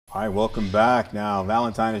All right, welcome back. Now,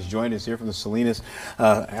 Valentine has joined us here from the Salinas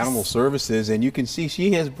Animal Services, and you can see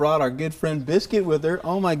she has brought our good friend Biscuit with her.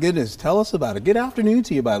 Oh my goodness, tell us about it. Good afternoon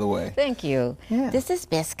to you, by the way. Thank you. Yeah. This is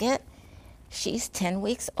Biscuit. She's 10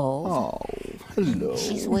 weeks old. Oh, hello.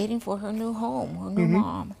 She's waiting for her new home, her new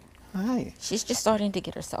mom. Hi. She's just starting to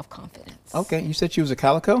get her self-confidence. Okay, you said she was a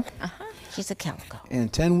Calico? Uh-huh. She's a Calico.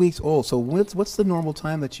 And 10 weeks old. So what's the normal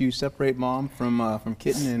time that you separate mom from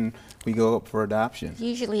kitten and we go up for adoption?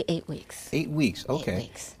 Usually 8 weeks. 8 weeks, okay. 8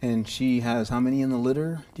 weeks. And she has how many in the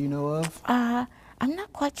litter, do you know of? I'm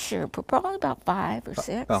not quite sure, but probably about 5 or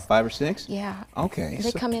 6. About 5 or 6? Yeah. Okay.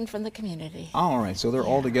 They come in from the community. All right, so they're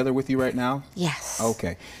all together with you right now? Yes.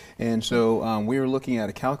 Okay. And so we were looking at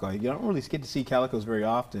a calico. You don't really get to see calicos very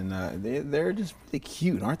often. They're just really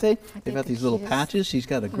cute, aren't they? They've got these little patches. She's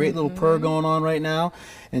got a great little purr going on right now.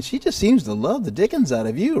 And she just seems to love the dickens out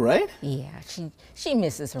of you, right? Yeah, she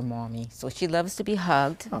misses her mommy, so she loves to be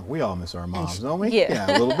hugged. Oh, we all miss our moms, don't we?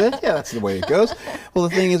 Yeah. A little bit. Yeah, that's the way it goes. Well,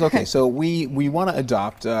 the thing is, okay, so we want to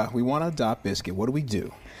adopt Biscuit. What do we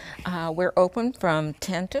do? We're open from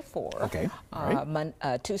 10 to 4. Okay, all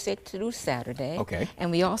right. Tuesday through Saturday. Okay.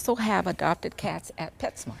 And we also have adopted cats at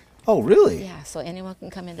PetSmart. Oh, really? Yeah, so anyone can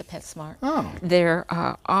come into PetSmart. Oh. They're,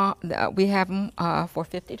 we have them for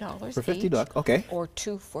 $50 For $50, each, okay. or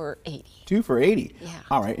 2 for $80. 2 for $80. Yeah.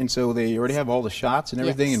 All right, and so they already have all the shots and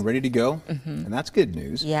everything Yes. and ready to go, and that's good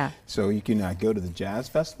news. Yeah. So you can go to the Jazz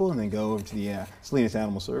Festival and then go over to the Salinas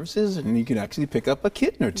Animal Services, and you can actually pick up a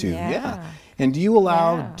kitten or two. Yeah. And do you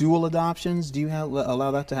allow Yeah. dual adoptions? Do you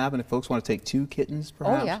allow that to happen if folks want to take 2 kittens,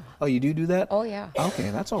 perhaps? yeah. Oh, you do that? Oh, yeah.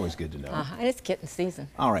 Okay, that's always good to know. And it's kitten season.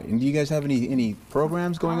 All right, and do you guys have any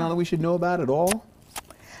programs going on that we should know about at all?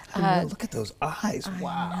 Look at those eyes!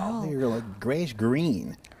 Wow, they're like grayish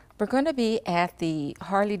green. We're going to be at the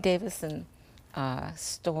Harley Davidson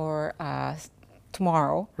store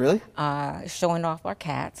tomorrow. Really? Showing off our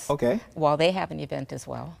cats. Okay. While they have an event as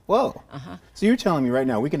well. Whoa. So you're telling me right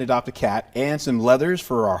now we can adopt a cat and some leathers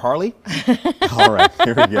for our Harley? All right,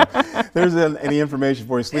 here we go. There's any information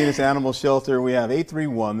for you. Salinas Animal Shelter. We have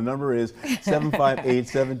 831. The number is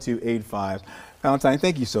 758-7285. Valentine,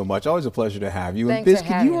 thank you so much. Always a pleasure to have you. Thanks And Biscuit,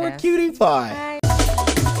 for having you are a us. cutie pie.